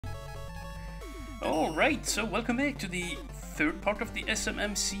Alright, so welcome back to the third part of the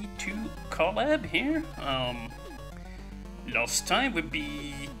SMMMC 2 collab here. Last time we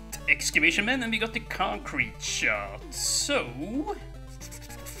beat Excavation Man and we got the concrete shot. So,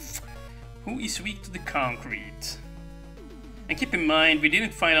 who is weak to the concrete? And keep in mind, we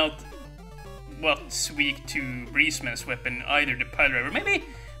didn't find out what's weak to Breezeman's weapon, either the pile driver. Maybe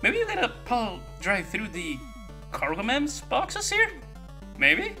you gotta pile drive through the cargo man's boxes here?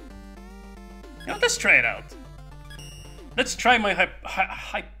 Maybe? You know, let's try it out. Let's try my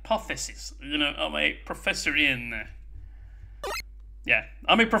hypothesis. You know, I'm a professor in... Yeah,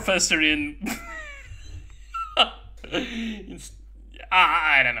 I'm a professor in...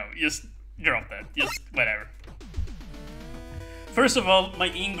 I don't know, just drop that, just whatever. First of all, my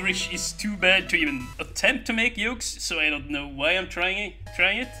English is too bad to even attempt to make jokes, so I don't know why I'm trying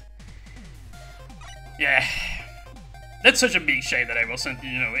it. Yeah. That's such a big shame that I wasn't,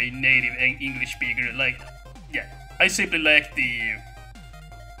 you know, a native English speaker. Like, yeah, I simply lack the...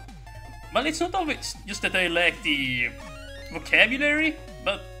 Well, it's not always just that I lack the vocabulary,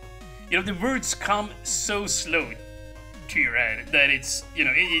 but, you know, the words come so slow to your head that it's, you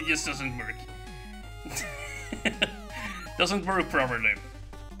know, it just doesn't work. Doesn't work properly.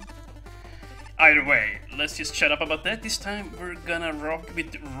 Either way, let's just shut up about that. This time we're gonna rock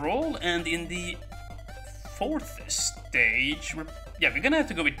with roll, and in the fourth stage, we're gonna have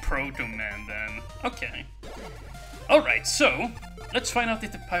to go with Proto Man then. Okay. Alright, so let's find out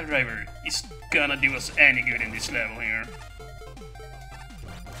if the pile driver is gonna do us any good in this level here.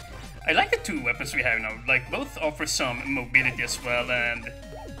 I like the two weapons we have now, like both offer some mobility as well, and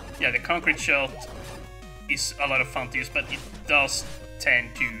yeah, the concrete shot is a lot of fun to use, but it does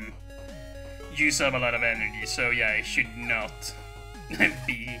tend to use up a lot of energy, so yeah, I should not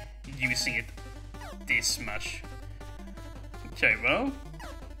be using it this much. Okay, well,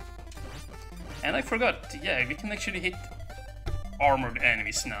 and I forgot, yeah, we can actually hit armored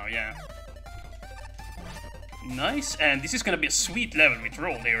enemies now, yeah. Nice, and this is gonna be a sweet level with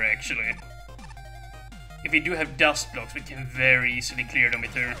roll here, actually. If we do have dust blocks, we can very easily clear them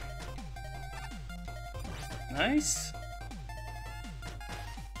with her. Nice.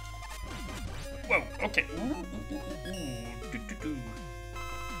 Whoa, okay.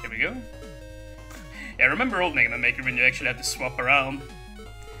 There we go. Yeah, remember old Mega Man Maker when you actually had to swap around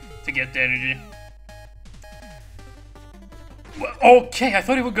to get the energy? Well, okay, I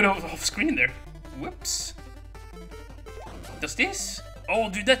thought it would go off screen there. Whoops. Does this? Oh,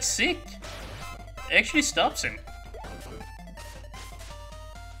 dude, that's sick. It actually stops him.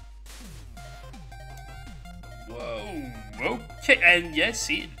 Whoa, okay, and yeah,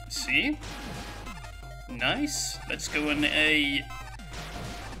 see? Nice. Let's go on a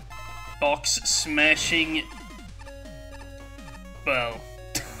box smashing, well,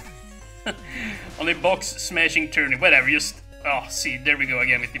 on a box smashing turn, whatever, just, oh, see, there we go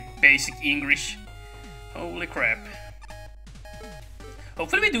again with the basic English. Holy crap.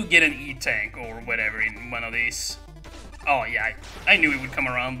 Hopefully we do get an E-tank or whatever in one of these. Oh yeah, I knew it would come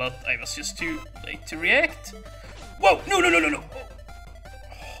around, but I was just too late to react. Whoa, no.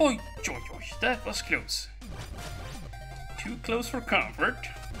 Oi, that was close. Too close for comfort.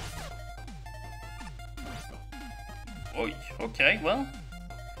 Oi, okay, well.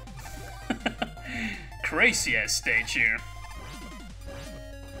 Crazy ass stage here.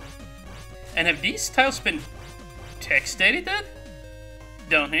 And have these tiles been text edited?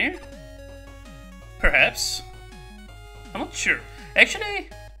 Down here? Perhaps? I'm not sure. Actually,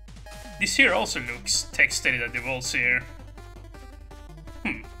 this here also looks text edited, the walls here.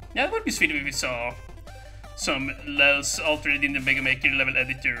 Yeah, it would be sweet if we saw some levels altered in the Mega Maker level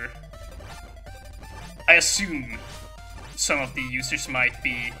editor. I assume some of the users might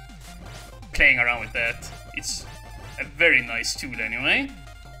be playing around with that. It's a very nice tool anyway.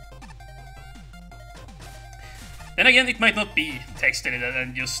 Then again, it might not be text edited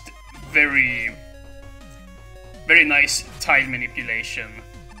and just very nice tile manipulation.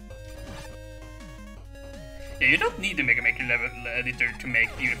 Yeah, you don't need the Mega Maker level editor to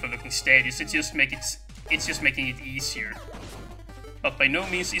make beautiful looking stages. It's just making it easier. But by no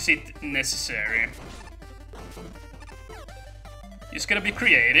means is it necessary. You just gotta be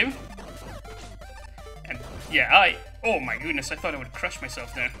creative. And yeah, oh my goodness, I thought I would crush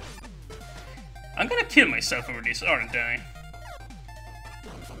myself there. I'm gonna kill myself over this, aren't I?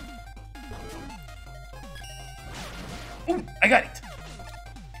 Ooh, I got it!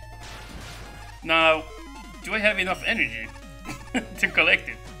 Now, do I have enough energy to collect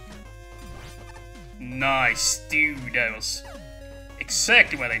it? Nice, dude, that was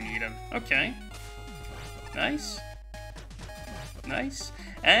exactly what I needed. Okay. Nice. Nice.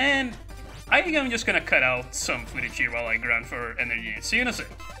 And I think I'm just gonna cut out some footage here while I grind for energy. See you in a sec.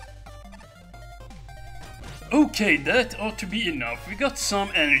 Okay, that ought to be enough. We got some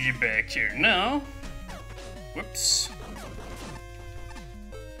energy back here. Now... Whoops.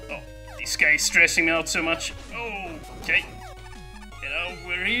 Oh, this guy is stressing me out so much. Okay. Get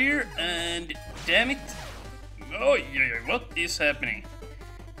over here and... Damn it. Oh, yeah, what is happening?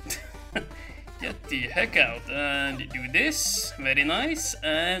 Get the heck out and do this. Very nice.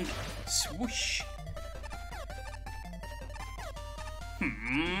 And swoosh.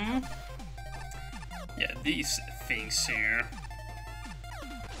 Yeah, these things here.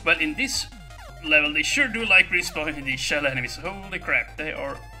 Well, in this level, they sure do like respawning these shell enemies. Holy crap, they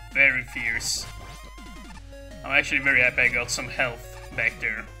are very fierce. I'm actually very happy I got some health back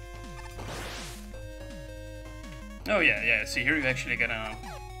there. Oh yeah, see here you're actually gonna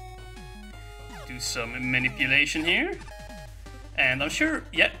do some manipulation here. And I'm sure,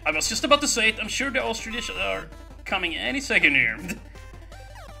 yeah, I was just about to say it, I'm sure the ostriches are coming any second here. There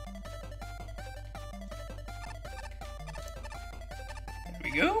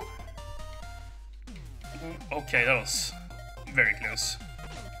we go. Okay, that was very close.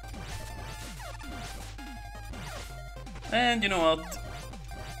 And you know what?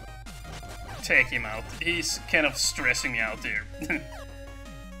 Take him out. He's kind of stressing me out here.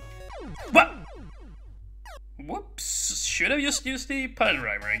 What? Whoops. Should have just used the pile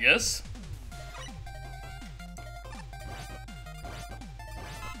driver, I guess.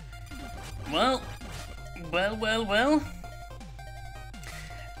 Well.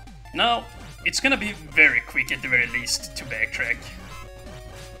 Now, it's gonna be very quick at the very least to backtrack.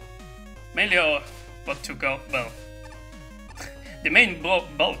 Mainly what took out, well, the main bulk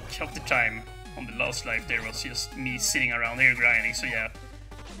of the time on the last life there was just me sitting around here grinding, so yeah,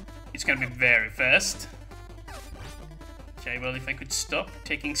 it's gonna be very fast. Okay, well, if I could stop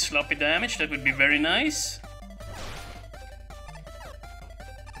taking sloppy damage, that would be very nice.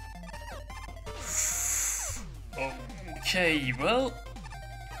 Okay, well...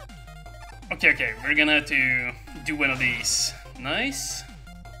 Okay, we're gonna have to do one of these. Nice.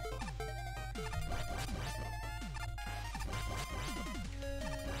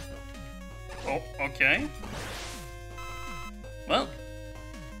 Oh, okay. Well.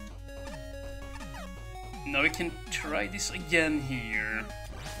 Now we can try this again here.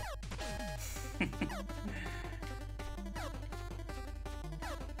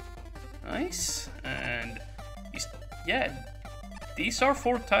 Nice. And yeah, these are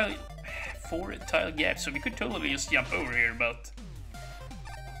four tile gaps, so we could totally just jump over here, but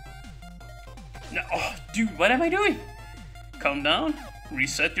no. Oh, dude, what am I doing? Calm down,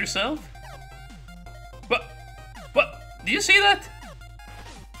 reset yourself. What? Did you see that?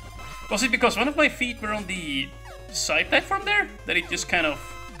 Was it because one of my feet were on the side platform there that it just kind of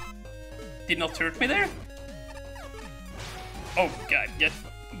did not hurt me there? Oh god,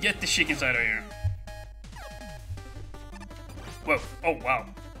 get the chickens out of here. Whoa, oh wow.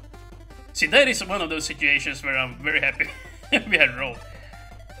 See, that is one of those situations where I'm very happy we had rolled.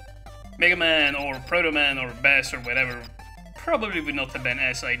 Mega Man or Proto Man or Bass or whatever probably would not have been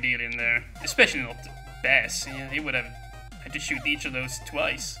as ideal in there. Especially not Bass. Yeah, he would have had to shoot each of those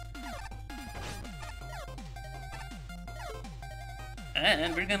twice.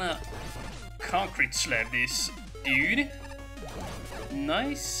 And we're gonna concrete slab this dude.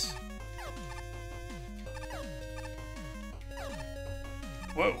 Nice.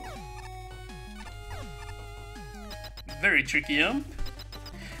 Whoa. Very tricky jump.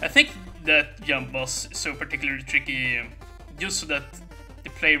 I think that jump was so particularly tricky just so that the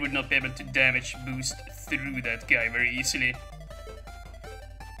player would not be able to damage boost through that guy very easily.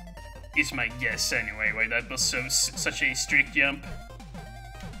 Is my guess anyway, why that was such a strict jump.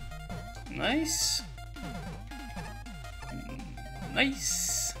 Nice.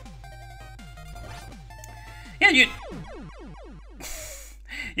 Nice. Yeah, yeah,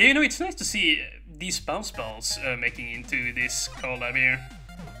 you know, it's nice to see these bounce balls making into this collab here.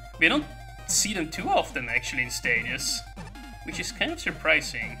 We don't see them too often actually in stages, which is kind of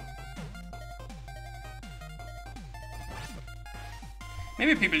surprising.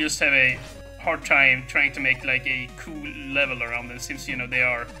 Maybe people just have a hard time trying to make like a cool level around them, since, you know, they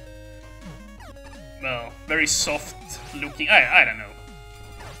are, well, very soft looking. I don't know.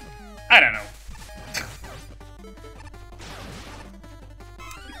 I don't know.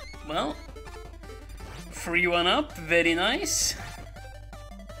 Well, free one up, very nice.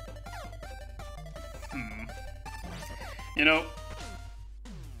 You know,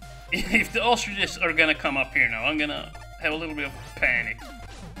 if the ostriches are gonna come up here now, I'm gonna have a little bit of panic.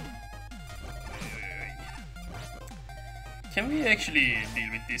 Can we we actually deal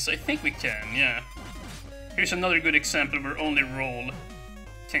with this? I think we can, yeah. Here's another good example where only Roll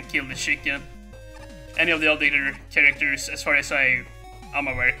can kill the chicken. Any of the other characters, as far as I'm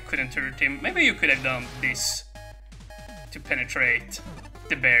aware, couldn't hurt him. Maybe you could have done this to penetrate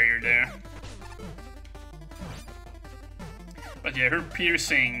the barrier there. But yeah, her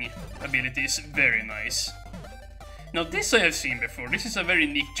piercing ability is very nice. Now this I have seen before. This is a very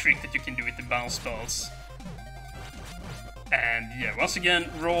neat trick that you can do with the bounce balls. And yeah, once again,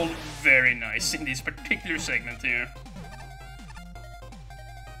 Roll very nice in this particular segment here.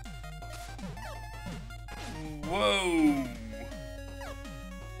 Whoa!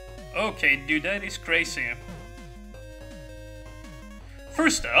 Okay, dude, that is crazy.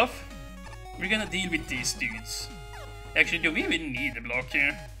 First off, we're gonna deal with these dudes. Actually, do we even need a block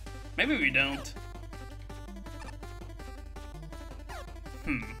here? Maybe we don't.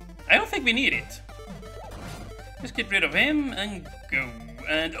 I don't think we need it. Just get rid of him and go.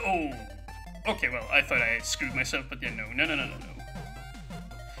 And oh! Okay, well, I thought I screwed myself, but yeah, no.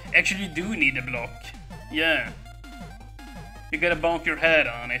 Actually, you do need a block. Yeah. You gotta bonk your head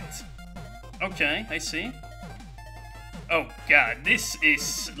on it. Okay, I see. Oh god, this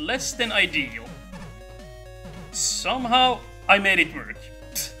is less than ideal. Somehow, I made it work.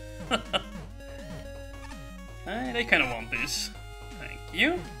 I kinda want this. Thank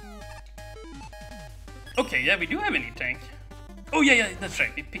you. Okay, yeah, we do have a new tank. Oh yeah, that's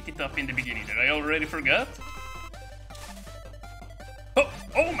right. We picked it up in the beginning there. I already forgot.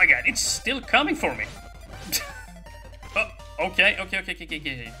 Oh my god, it's still coming for me. Oh, okay.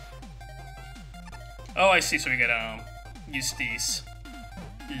 Oh, I see, so we gotta use these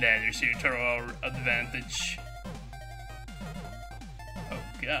ladders here to our advantage. Oh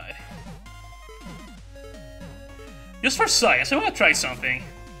god. Just for science, I wanna try something.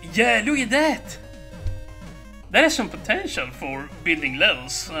 Yeah, look at that! That has some potential for building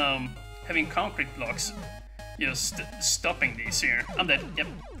levels, having concrete blocks. Just stopping these here. I'm dead, yep.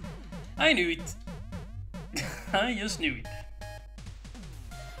 I knew it. I just knew it.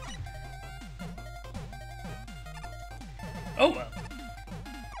 Oh well.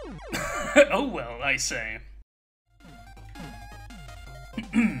 Oh well, I say.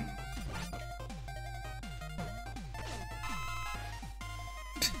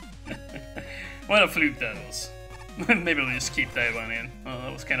 What a fluke that was. Maybe we'll just keep that one in. Oh,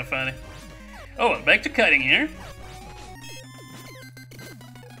 that was kind of funny. Oh well, back to cutting here.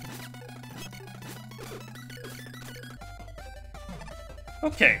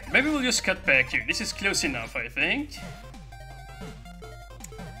 Okay, maybe we'll just cut back here. This is close enough, I think.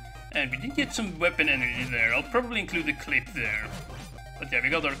 And we did get some weapon energy there. I'll probably include a clip there. But yeah, we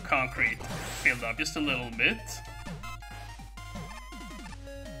got our concrete filled up just a little bit.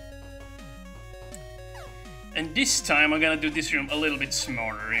 And this time I'm gonna do this room a little bit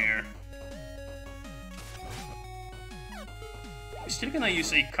smaller here. We're still gonna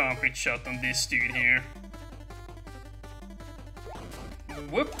use a concrete shot on this dude here.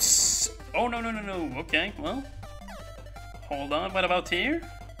 Whoops! Oh no. Okay, well. Hold on, what about here?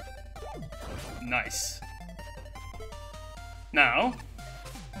 Nice. Now,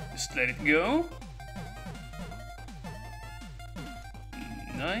 just let it go.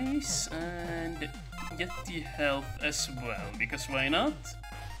 Nice, and get the health as well, because why not?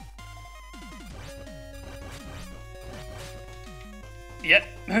 Yeah,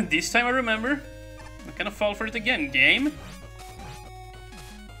 this time I remember. I'm not gonna fall for it again, game.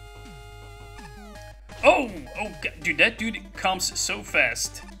 Oh, God, dude, that dude comes so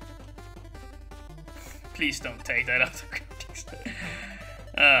fast. Please don't take that out of context.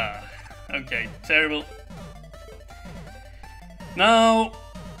 Okay, terrible. Now,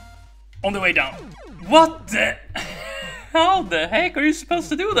 on the way down. What the? How the heck are you supposed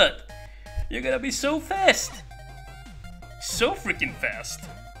to do that? You're gonna be so fast. So freaking fast.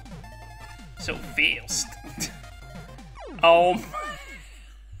 So fast. Oh my.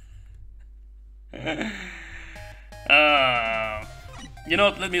 You know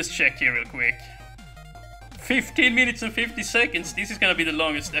what, let me just check here real quick. 15 minutes and 50 seconds. This is gonna be the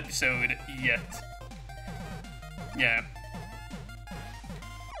longest episode yet. Yeah.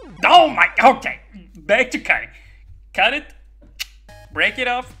 Oh my, okay. Back to cutting. Cut it. Break it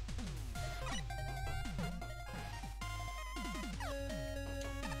off.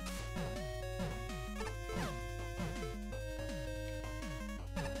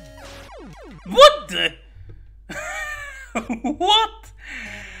 What the? What?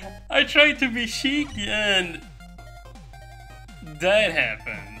 I tried to be cheeky and that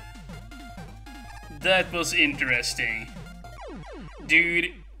happened. That was interesting.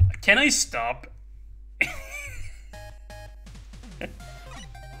 Dude, can I stop?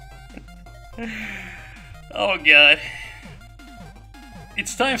 Oh god.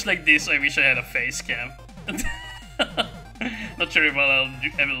 It's times like this I wish I had a face cam. Not sure if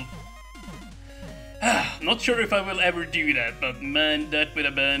not sure if I will ever do that, but man, that would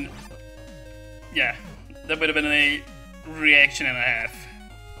have been... Yeah, that would have been a reaction and a half.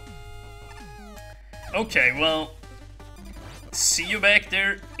 Okay, well... See you back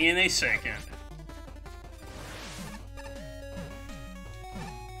there in a second.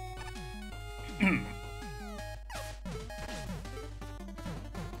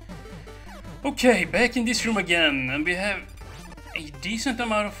 Okay, back in this room again, and we have a decent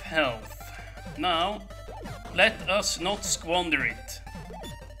amount of health. Now, let us not squander it.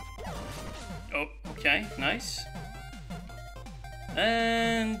 Oh, okay, nice.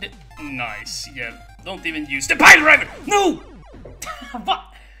 And nice, yeah. Don't even use the pile driver! No!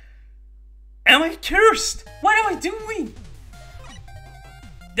 What? Am I cursed? What am I doing?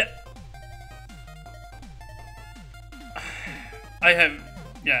 I have...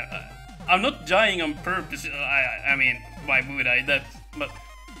 Yeah, I'm not dying on purpose. I mean, why would I? But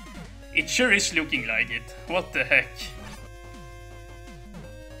it sure is looking like it. What the heck?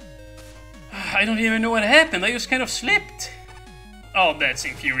 I don't even know what happened. I just kind of slipped. Oh, that's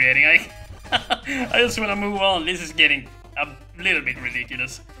infuriating. I just want to move on. This is getting a little bit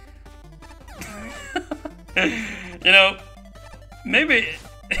ridiculous. You know, maybe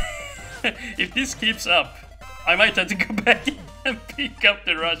if this keeps up, I might have to go back and pick up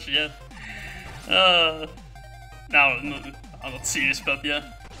the rush yet. No, I'm not serious, but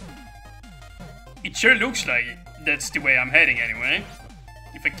yeah. It sure looks like that's the way I'm heading anyway.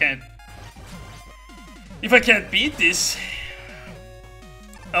 If I can't beat this.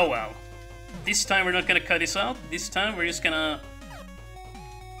 Oh well. This time we're not gonna cut this out. This time we're just gonna...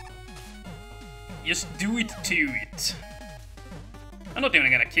 just do it to it. I'm not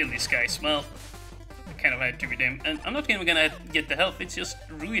even gonna kill these guys. Well, I kind of had to with them. And I'm not even gonna get the health. It's just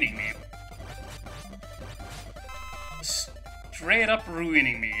ruining me. Straight up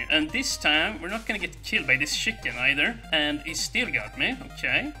ruining me. And this time we're not gonna get killed by this chicken either. And he still got me.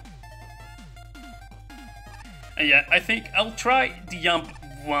 Okay. And yeah, I think I'll try the jump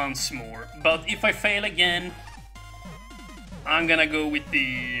once more. But if I fail again, I'm gonna go with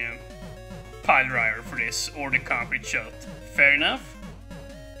the pile driver for this, or the concrete shot. Fair enough?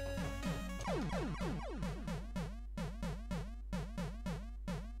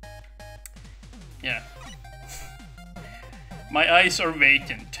 Yeah. My eyes are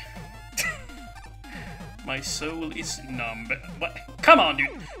vacant. My soul is numb. What? Come on, dude!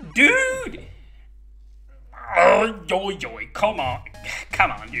 Dude! Oh, yoy, come on.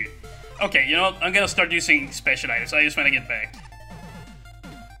 Come on, dude. Okay, you know what? I'm gonna start using special items. I just wanna get back.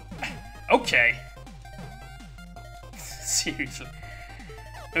 Okay. Seriously.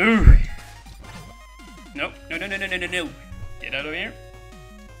 Ooh. No. Get out of here.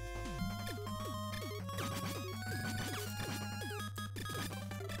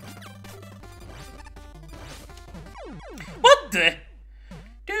 What the?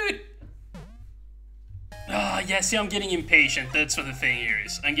 Dude. Ah, yeah, see, I'm getting impatient. That's what the thing here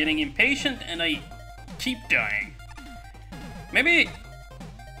is. I'm getting impatient and I keep dying. Maybe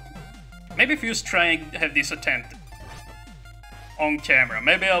if you just try and have this attempt on camera,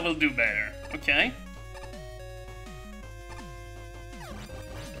 maybe I will do better. Okay.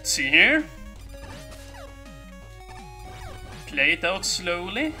 Let's see here. Play it out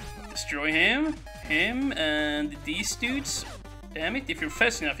slowly. Destroy him, and these dudes. Damn it, if you're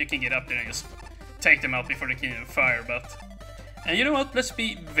fast enough, you can get up there and just take them out before they can even fire, but... And you know what? Let's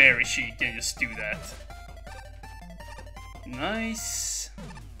be very chic and just do that. Nice.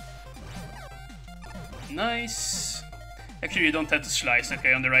 Nice. Actually, you don't have to slice that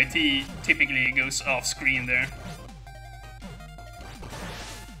guy on the right. He typically goes off screen there.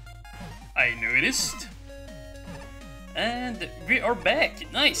 I noticed. And we are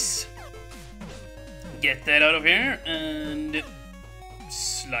back. Nice. Get that out of here and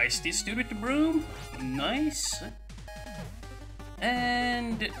slice this dude with the broom. Nice.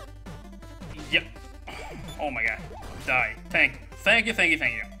 And yep. Oh my god. Die. Thank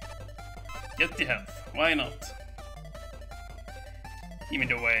you. Get the health. Why not? Even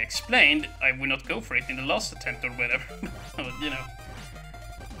though I explained I would not go for it in the last attempt or whatever. But you know.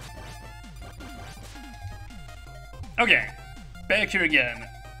 Okay. Back here again.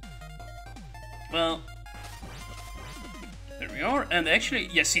 Well, there we are. And actually,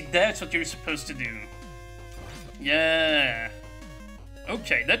 yeah, see, that's what you're supposed to do. Yeah.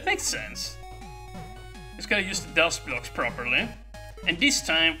 Okay, that makes sense. Just gotta use the dust blocks properly. And this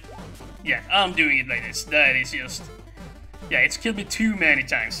time, yeah, I'm doing it like this. That is just Yeah, it's killed me too many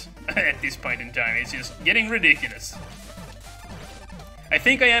times at this point in time. It's just getting ridiculous. I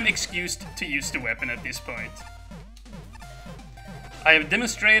think I am excused to use the weapon at this point. I have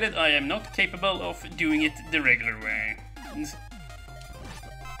demonstrated I am not capable of doing it the regular way.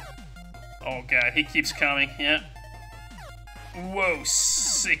 Oh god, he keeps coming, yeah. Whoa,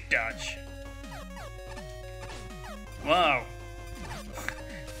 sick dodge. Wow.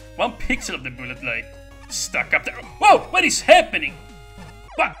 One pixel of the bullet, like, stuck up there. Whoa, what is happening?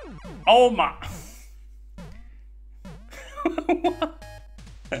 What? Oh my. What?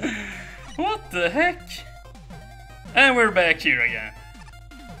 What the heck? And we're back here again.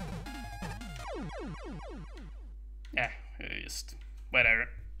 Yeah, just whatever.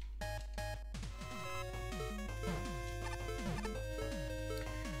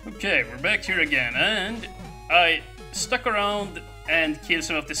 Okay, we're back here again, and I stuck around and killed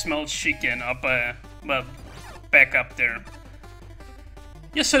some of the small chicken up, well, back up there.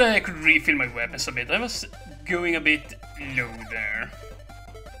 Just so that I could refill my weapons a bit. I was going a bit low there.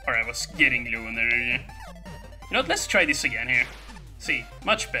 Or I was getting low in there. You know what, let's try this again here. See,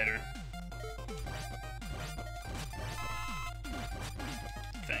 much better.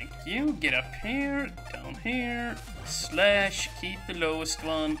 Thank you. Get up here, down here, slash, keep the lowest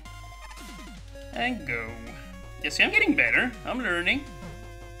one, and go. Yeah, see, I'm getting better. I'm learning.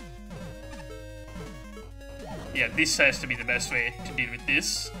 Yeah, this has to be the best way to deal with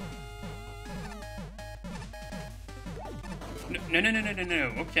this. No,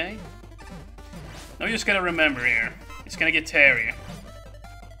 okay. Now you just gotta remember here. It's gonna get hairy.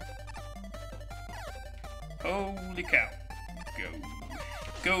 Holy cow.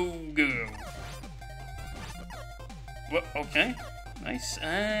 Go. Well, okay. Nice,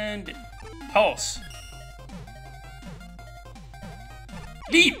 and pause.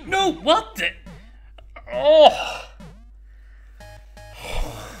 Leave! No, what the? Oh!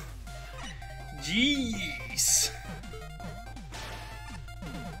 Jeez.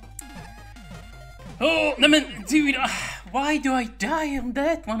 Oh, no man, dude, why do I die on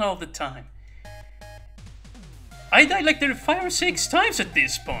that one all the time? I died like there 5 or 6 times at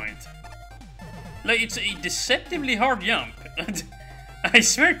this point. Like, it's a deceptively hard jump. I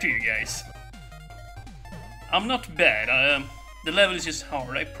swear to you guys. I'm not bad, the level is just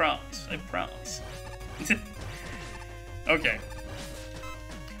hard, I promise. Okay.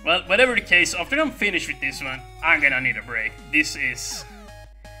 Well, whatever the case, after I'm finished with this one, I'm gonna need a break. This is...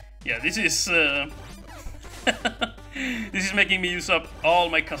 Yeah, this is... this is making me use up all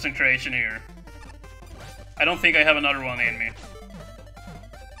my concentration here. I don't think I have another one in me.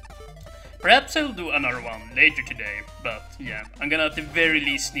 Perhaps I'll do another one later today, but yeah, I'm gonna at the very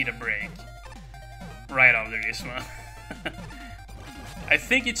least need a break. Right after this one. I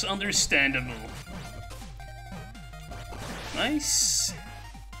think it's understandable. Nice.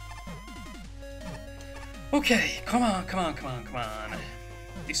 Okay, come on.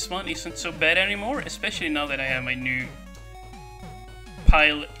 This one isn't so bad anymore, especially now that I have my new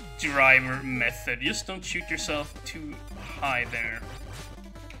pile driver method. Just don't shoot yourself too high there.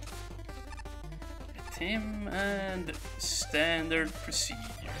 Hit him, and standard procedure.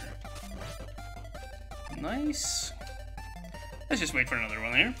 Nice. Let's just wait for another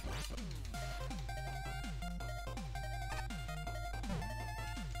one here.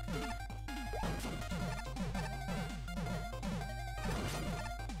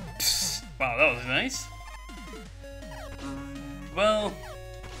 Wow, that was nice. Well,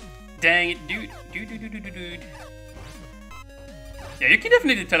 dang it, dude. Yeah, you can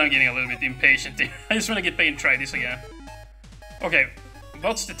definitely tell I'm getting a little bit impatient here. I just want to get back and try this again. Okay,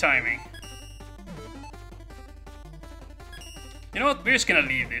 what's the timing? You know what? We're just gonna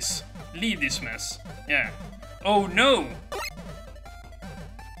leave this. Leave this mess. Yeah. Oh no!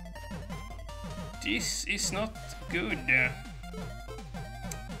 This is not good.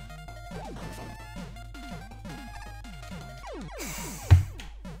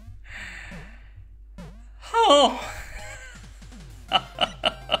 Oh!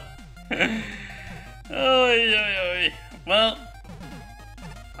 Oy. Well,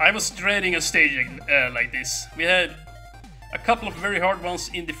 I was dreading a stage like this. We had a couple of very hard ones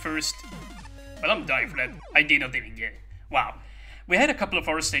in the first... Well, I'm dying for that. I did not even get it. Wow. We had a couple of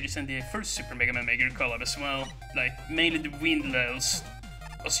hard stages in the first Super Mega Man Maker collab as well. Like, mainly the wind levels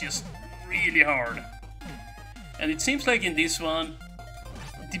was just really hard. And it seems like in this one,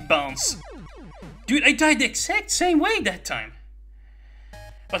 the bounce... Dude, I died the exact same way that time!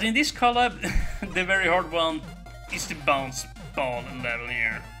 But in this collab, the very hard one is the bounce ball level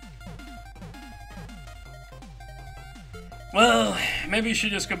here. Well, maybe we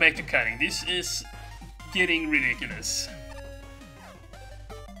should just go back to cutting. This is getting ridiculous.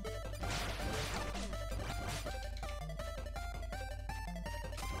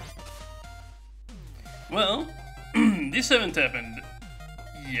 Well, this hasn't happened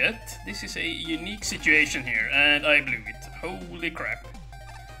yet. This is a unique situation here, and I blew it. Holy crap.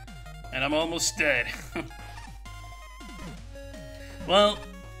 And I'm almost dead. Well,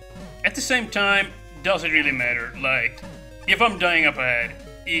 at the same time, does it really matter? Like, if I'm dying up ahead,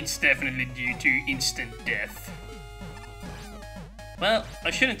 it's definitely due to instant death. Well,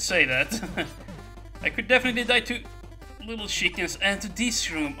 I shouldn't say that. I could definitely die to little chickens and to this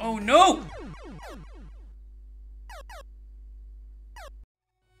room. Oh no!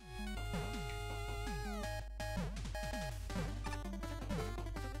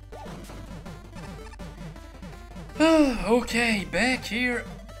 Okay, back here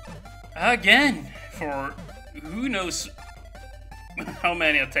again for who knows how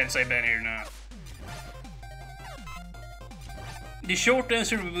many attempts I've been here now. The short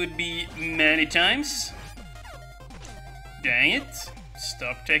answer would be many times. Dang it.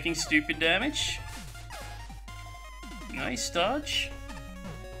 Stop taking stupid damage. Nice dodge.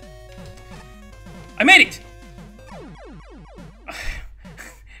 I made it!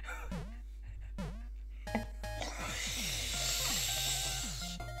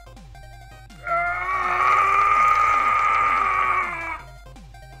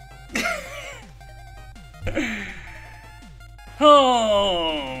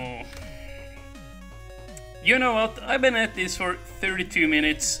 Oh, you know what? I've been at this for 32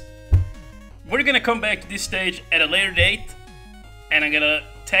 minutes. We're gonna come back to this stage at a later date, and I'm gonna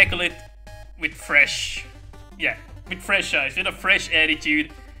tackle it with fresh eyes, with a fresh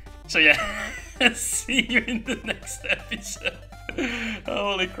attitude. So yeah, see you in the next episode.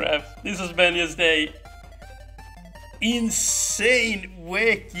 Holy crap, this has been just a insane,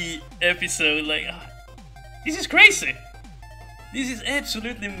 wacky episode. Like, this is crazy. This is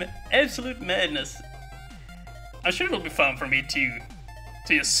absolute madness. I'm sure it'll be fun for me to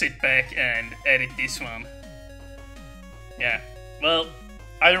just sit back and edit this one. Yeah. Well,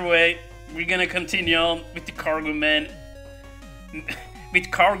 either way, we're gonna continue on with the Cargo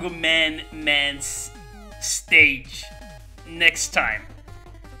Man's stage next time.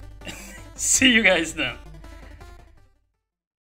 See you guys then.